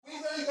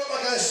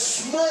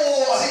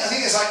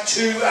it's like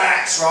 2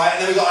 acts, right?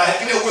 And then we've got,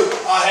 give me a whoop,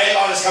 our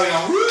headliner's coming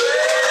on.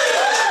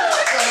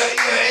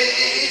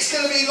 It's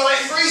going to be light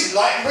and breezy,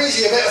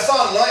 a bit of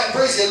fun, light and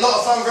breezy, a lot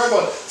of fun for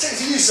everyone. Same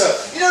for you, sir.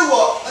 You know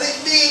what? I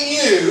think me and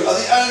you are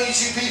the only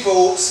 2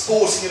 people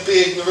sporting a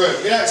beard in the room.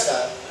 You notice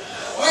that?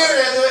 We're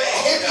the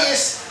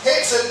hippiest,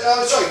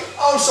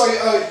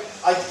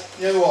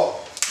 you know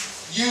what?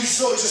 You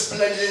sort of just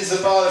blended into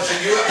the bar.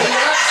 You're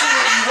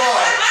absolutely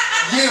right.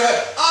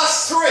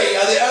 Us 3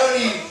 are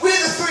we're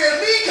the 3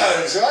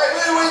 amigos, right?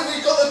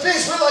 We've got the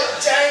biz. We're like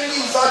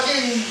dangly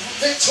fucking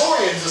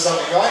Victorians or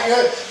something, right? You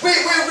know, we're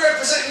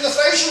representing the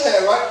facial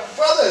hair, right?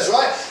 Brothers,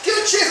 right? Give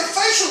a cheer for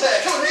facial hair.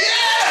 Come on, yeah!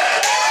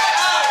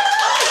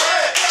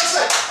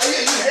 Are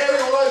you hairy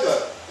all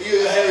over? Are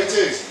you a hairy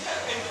dude?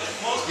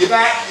 Your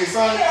back, your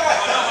front,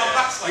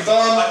 your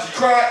bum, your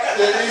crack.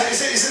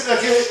 Is it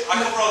like a...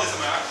 I can roll this on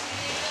my ass.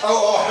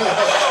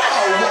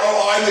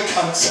 I'm the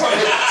cunt. Sorry.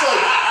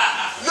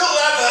 Look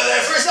that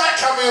there. Is that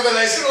coming over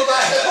there? It's all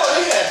that.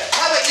 Oh, yeah.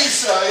 How about you,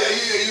 sir? Are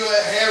you a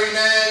hairy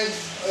man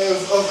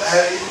of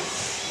hairy?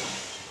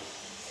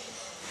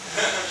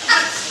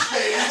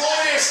 You've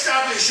already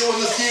established you're one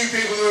of the few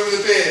people in the room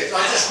with a beard.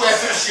 I just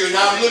referenced you.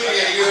 Now I'm looking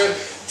at you and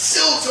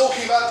still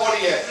talking about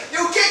body hair.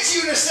 You'll get to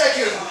you in a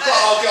second,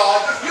 bar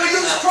guy. You're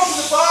just propping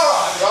the bar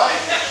up, right?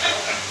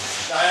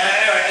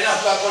 Anyway,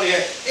 enough about body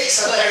hair.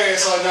 It's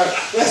hilarious, I know.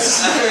 Let's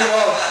just move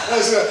on. I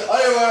don't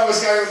know where I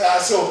was going with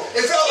that at all.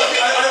 It felt like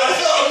I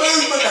felt a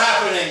movement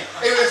happening.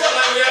 It felt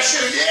like we were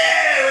shooting,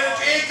 we're the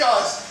beard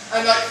guys.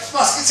 And like,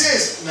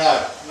 musketeers.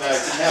 No,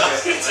 didn't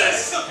have it.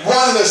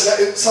 One of us,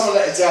 someone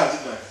let it down,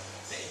 didn't they?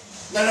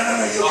 No,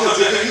 you're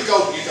good, you're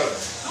golden.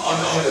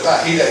 I'm not in the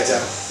back, he let it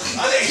down.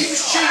 I think he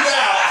was chewed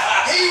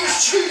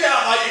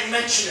out. Like you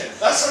mentioned it.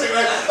 That's what it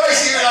was.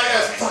 Basically, like,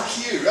 fuck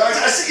you. I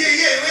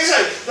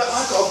said,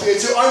 I've got a beard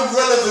too. I'm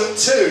relevant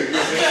too.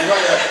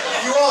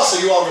 You are, so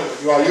you are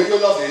relevant. You're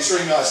lovely. It's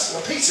really nice.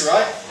 Well, Peter,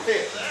 right?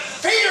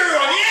 Peter,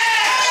 everyone,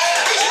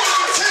 yeah! He's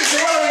relevant too,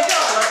 so what have we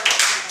done, right?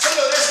 So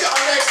look, let's get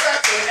our next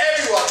back to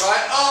everyone,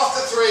 right?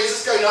 After 3s,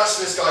 let's go nuts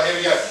for this guy. Here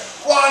we go.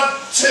 1,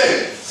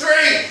 2,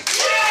 3.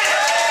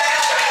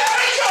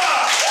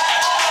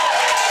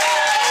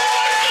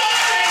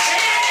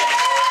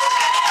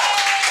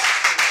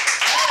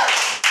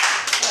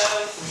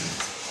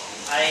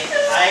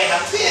 I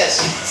have beers.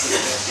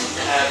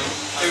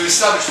 We've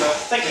established that.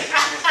 Thank you.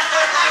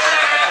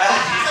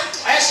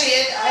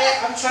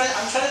 I'm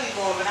trying to be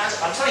more of an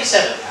adult. I'm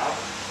 27 now,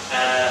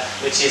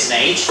 which is an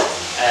age.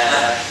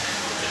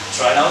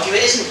 Try and argue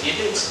it isn't. You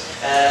do it.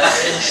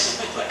 It's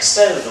like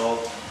stone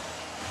or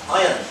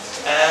iron.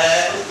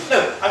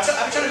 No, I'm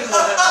trying to be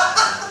more.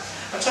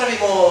 I'm trying to be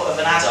more of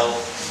an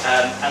adult.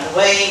 And the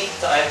way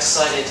that I've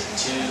decided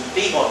to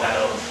be more of an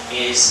adult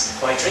is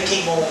by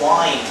drinking more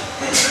wine.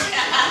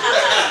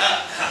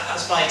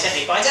 That's my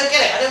technique, but I don't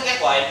get it. I don't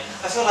get wine.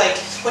 I feel like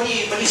when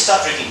you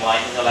start drinking wine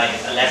when you're like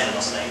 11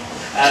 or something,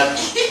 all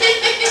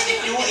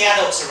the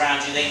adults around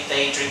you,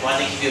 they drink wine,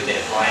 they give you a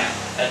bit of wine,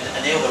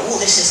 and they all go, oh,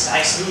 this is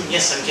nice,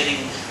 yes, I'm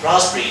getting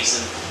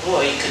raspberries, and oh,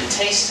 you can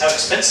taste how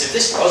expensive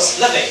this was,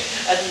 lovely.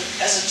 And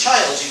as a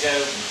child, you go,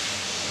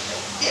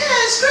 yeah,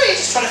 it's great,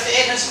 just trying to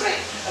fit in, it's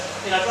great. I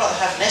mean, I'd rather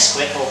have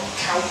Nesquik or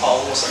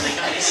Cowpole or something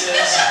nice.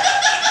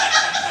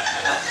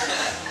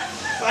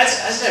 But I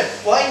don't know,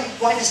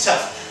 wine is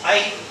tough.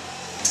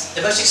 The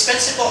most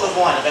expensive bottle of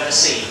wine I've ever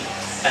seen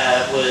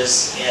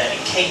was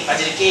in Cambridge. I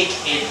did a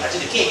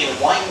gig in a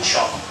wine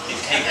shop in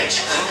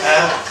Cambridge.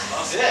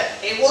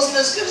 It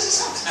wasn't as good as it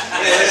sounds.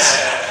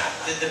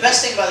 The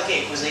best thing about the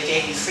gig was they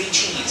gave me free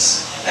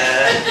cheese,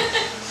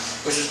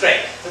 which was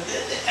great.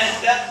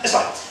 It's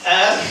fine.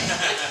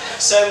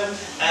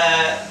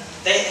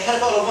 They had a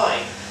bottle of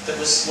wine that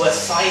was worth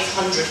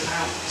 £500.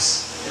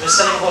 They were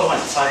selling a bottle of wine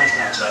for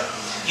 £500, right?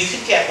 You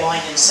could get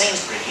wine in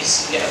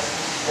Sainsbury's, you can get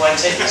wine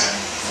tables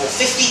for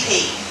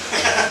 50p.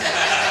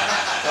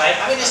 Right?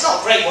 I mean, it's not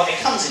great what it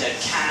comes in a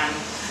can,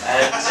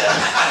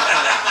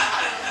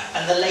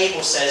 and the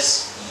label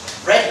says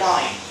red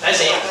wine. That's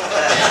it.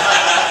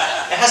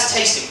 It has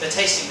tasting. The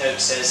tasting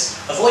note says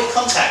avoid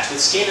contact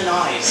with skin and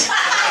eyes.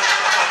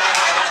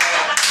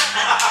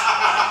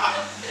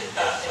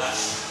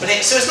 But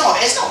so it's not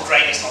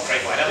great. It's not great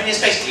wine. I mean, it's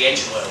basically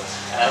engine oil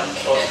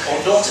or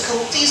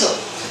nautical diesel,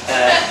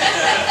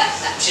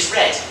 which is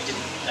red. You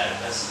didn't know.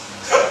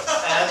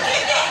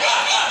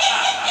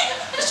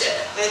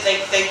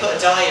 They put a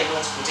dye in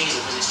nautical diesel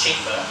because it's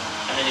cheaper,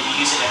 and then if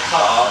you use it in a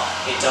car,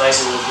 it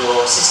dyes all of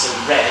your system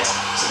red,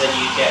 so then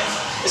you get...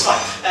 It's fine.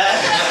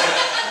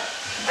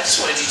 I just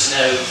wanted you to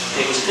know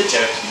it was a good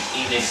joke,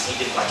 even if you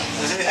didn't like it.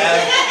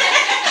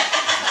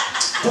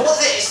 But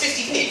what it is,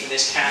 50p for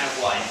this can of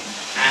wine,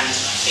 and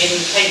in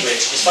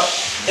Cambridge,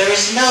 there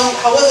is no,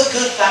 however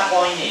good that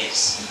wine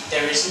is,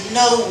 there is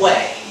no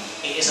way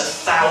it is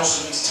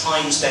 1,000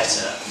 times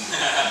better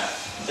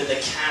than the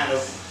can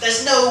of...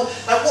 There's no...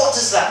 Like, what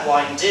does that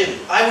wine do?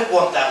 I would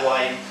want that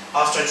wine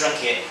after I drank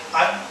it.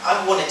 I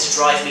want it to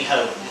drive me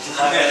home. Fill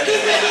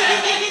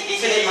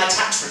in my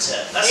tax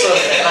return. That sort of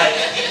thing. Like,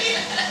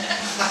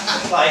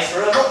 apply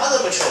for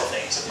other mature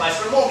things. Apply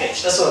for a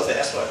mortgage, that sort of thing.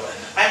 That's what I want.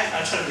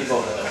 I'm trying to be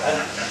bold with it.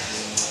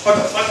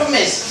 My problem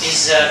is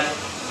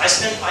I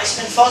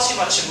spend far too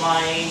much of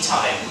my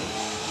time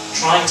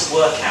trying to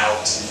work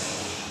out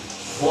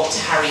what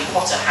Harry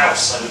Potter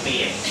house I would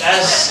be in.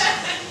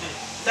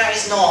 That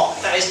is not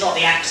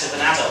the act of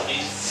an adult.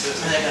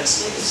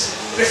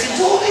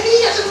 Gryffindor, maybe?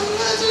 I don't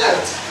know.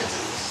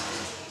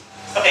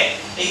 Okay,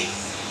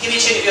 give me a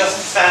check if you're a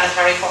fan of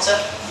Harry Potter.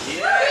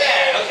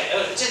 Yeah. Okay.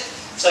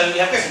 So you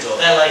have Gryffindor.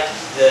 They're like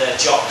the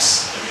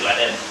jocks, if you like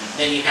them.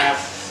 Then you have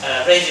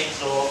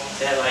Ravenclaw.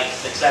 They're like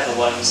the clever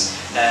ones.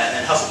 And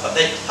then Hufflepuff.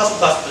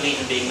 Hufflepuff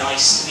believe in being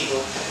nice to people.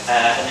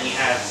 And then you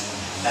have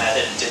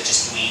they're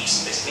just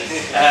dweebs,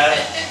 basically.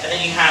 And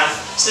then you have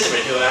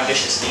Slytherin, who are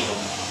ambitious and evil.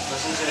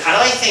 And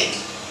I think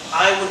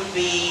I would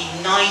be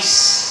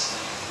nice.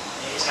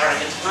 It's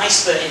arrogant,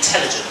 nice but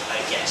intelligent, I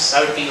guess.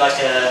 I would be like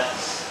a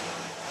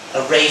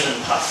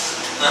Ravenpuff.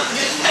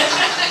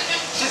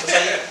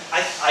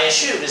 I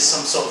assume is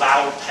some sort of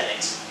owl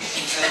pellet.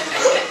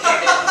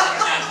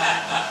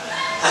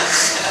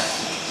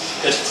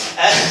 Good.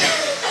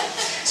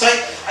 So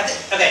I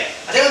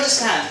don't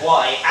understand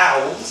why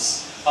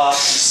owls are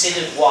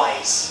considered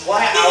wise.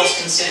 Why are owls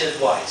considered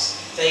wise?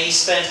 They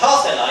spend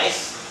half their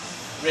life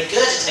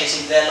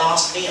regurgitating their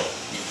last meal.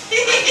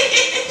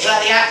 Is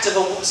that the act of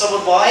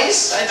someone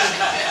wise?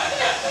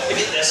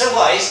 If they're so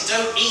wise,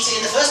 don't eat it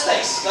in the first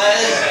place.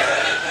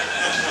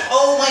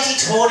 Oh, mighty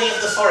tawny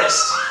of the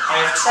forest, I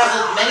have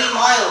travelled many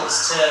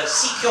miles to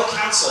seek your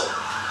counsel.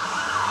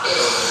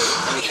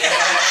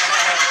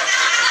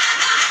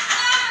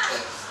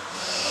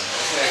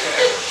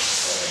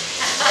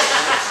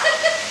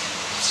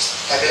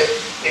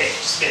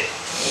 Just a bit.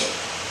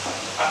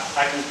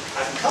 I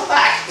can come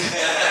back.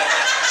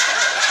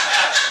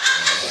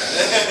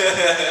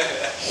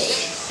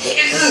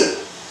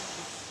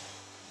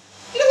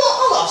 You know what?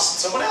 I'll ask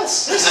someone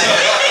else.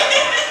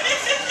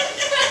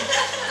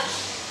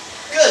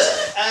 Good.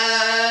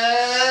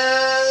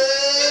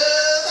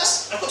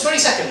 I've got 20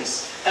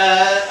 seconds.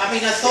 I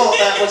mean, I thought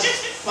that was...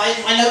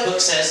 My notebook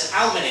says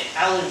owl minute,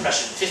 owl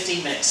impression,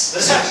 15 minutes.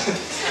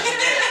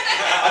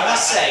 I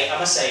must say,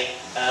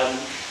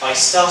 I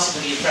started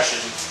with the impression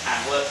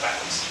and worked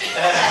backwards.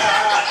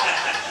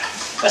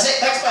 That's it.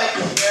 Thanks, bye.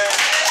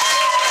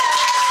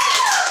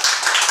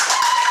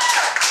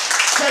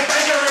 Thank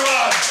you,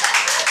 everyone.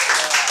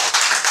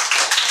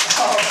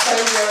 Our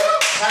favourite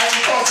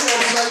Harry Potter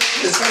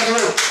is thank you.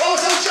 Oh,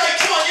 so Jake,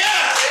 come on,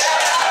 yeah!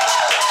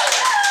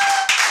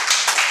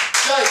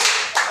 Jake,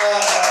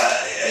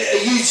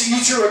 you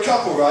two are a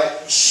couple, right?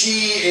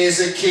 She is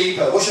a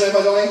keeper. What's your name,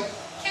 my darling?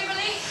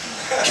 Kimberly.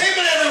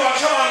 Kimberly, everyone,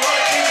 come on,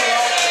 right, Kimberly.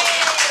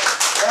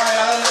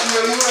 Right,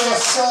 you are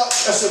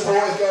such a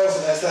supportive girl for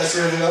this. That's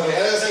really lovely.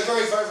 And it was a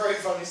very, very, very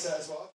funny set as well.